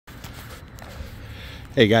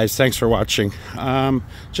Hey guys, thanks for watching.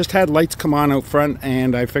 Just had lights come on out front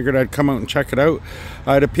and I figured I'd come out and check it out.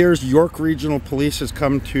 It appears York Regional Police has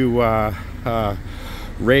come to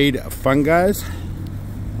raid Funguyz.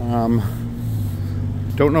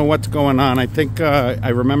 Don't know what's going on. I think I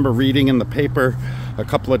remember reading in the paper a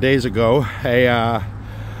couple of days ago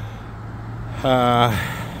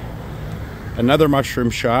another mushroom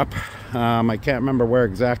shop. I can't remember where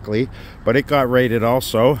exactly, but it got raided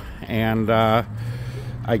also, and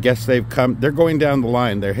I guess they're going down the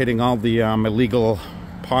line. They're hitting all the illegal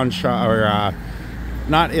pawn shop, or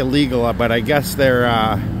not illegal, but I guess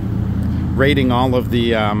they're raiding all of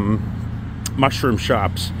the mushroom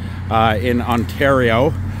shops in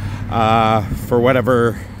Ontario for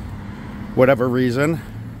whatever reason.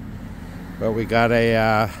 But we got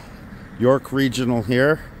a York Regional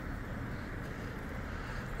here,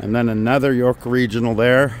 and then another York Regional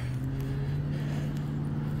there.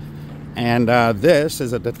 And this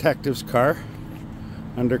is a detective's car,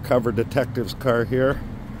 undercover detective's car here.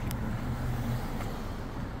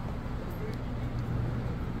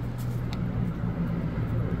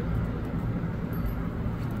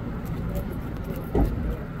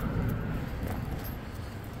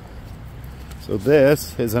 So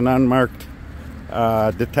this is an unmarked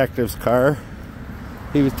detective's car.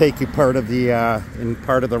 He was taking part of the in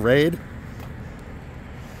part of the raid.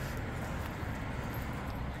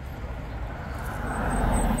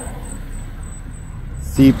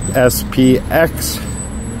 SPX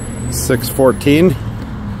 614,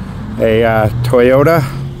 a Toyota.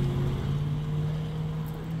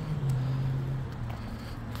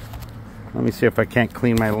 Let me see if I can't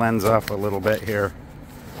clean my lens off a little bit here.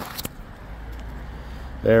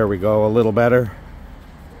 There we go, a little better.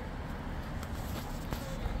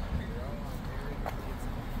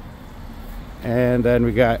 And then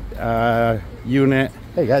we got unit,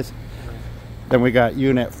 hey guys. Then we got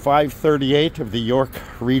Unit 538 of the York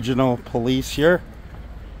Regional Police here.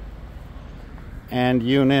 And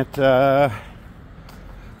Unit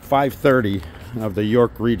 530 of the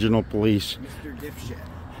York Regional Police. Mr. Dipshit.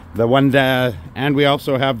 The one, and we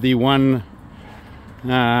also have the one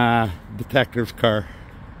detective's car.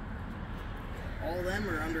 All of them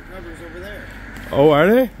are undercovers over there. Oh, are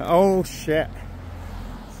they? Oh, shit.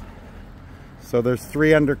 So there's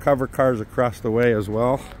 3 undercover cars across the way as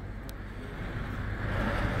well.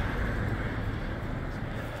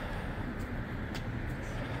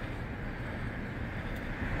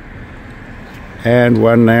 And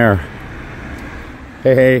one there.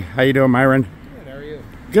 Hey, how you doing, Myron? Good, how are you?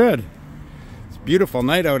 Good. It's a beautiful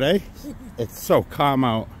night out, eh? It's so calm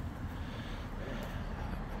out.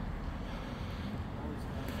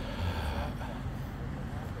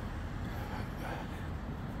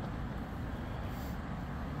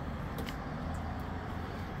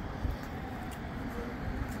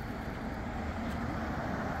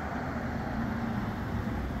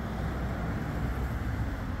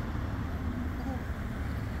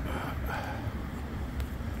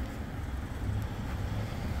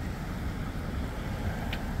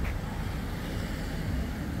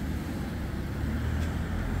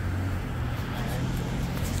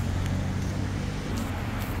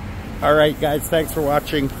 All right, guys, thanks for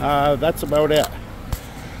watching. That's about it.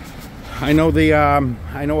 I know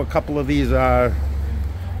I know a couple of these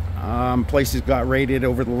places got raided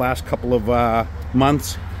over the last couple of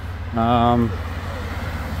months.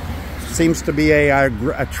 Seems to be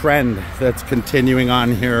a trend that's continuing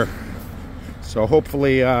on here. So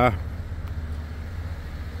hopefully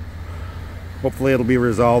it'll be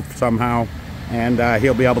resolved somehow, and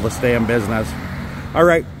he'll be able to stay in business. All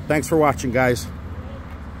right, thanks for watching, guys.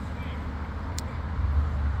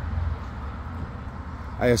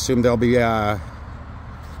 I assume they'll be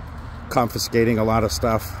confiscating a lot of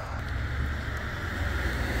stuff.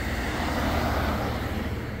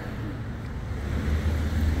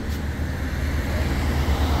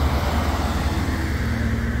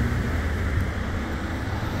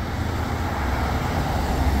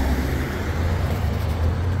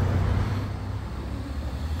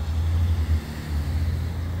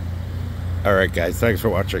 All right, guys, thanks for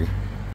watching.